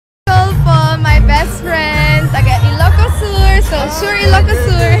Sure,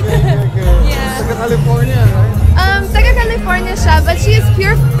 Ilocosur. Yeah. Taga-California, right? Taga-California siya, but she is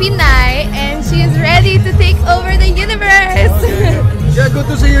pure Pinay and she is ready to take over the universe. Okay. Yeah, good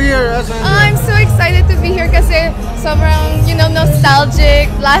to see you here, Sandra. I'm so excited to be here kasi sobrang, nostalgic.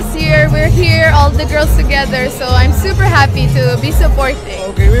 Last year, we're here, all the girls together, so I'm super happy to be supporting.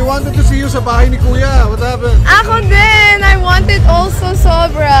 Okay, we wanted to see you sa bahay ni Kuya. What happened? Ako din! I wanted also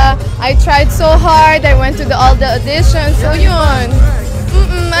sobra. I tried so hard, I went to all the auditions, so yun.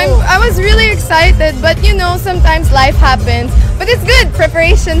 I was really excited, but sometimes life happens. But it's good,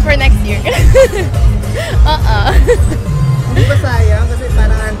 preparation for next year. Hindi ba sayang? Kasi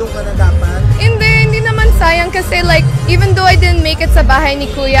parang andun ka na dapat. Hindi naman sayang kasi even though I didn't make it sa bahay ni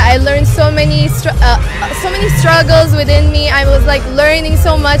Kuya, I learned so many struggles within me. I was learning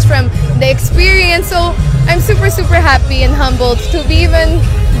so much from the experience. So I'm super happy and humbled to be even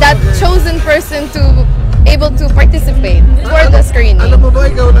that chosen person to able to participate for the screening. Alam mo ba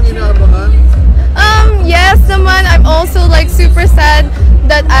ikaw lang inaabangan? Yes naman. I'm also super sad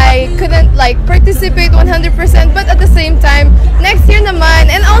that I couldn't participate 100%, but at the same time, next year naman.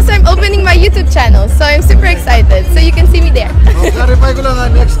 And also I'm opening my YouTube channel, so I'm super excited. So you can see me there. Clarify ko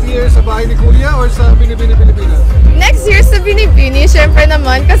lang next year sa bahay ni Kuya or sa PBB and Bb.Pilipinas? Next year sa Binibini, syempre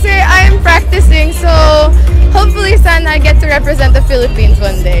naman, kasi I'm practicing, so hopefully sana I get to represent the Philippines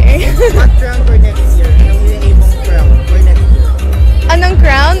one day. What crown for next year? Anong yung imong crown for next year? Anong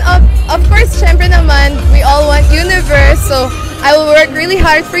crown? Of course, syempre naman, we all want Universe, so I will work really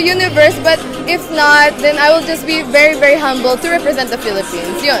hard for Universe, but if not, then I will just be very humble to represent the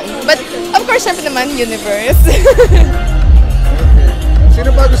Philippines. Yun. But of course, syempre naman, Universe. Sino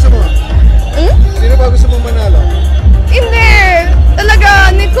ba gusto mo? Sino ba gusto mong manalo? Hindi!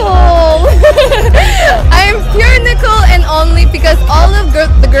 Talaga, Nicole! I'm pure Nicole and only because all of the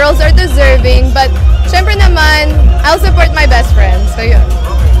girls are deserving, but syempre naman, I'll support my best friend. So yun.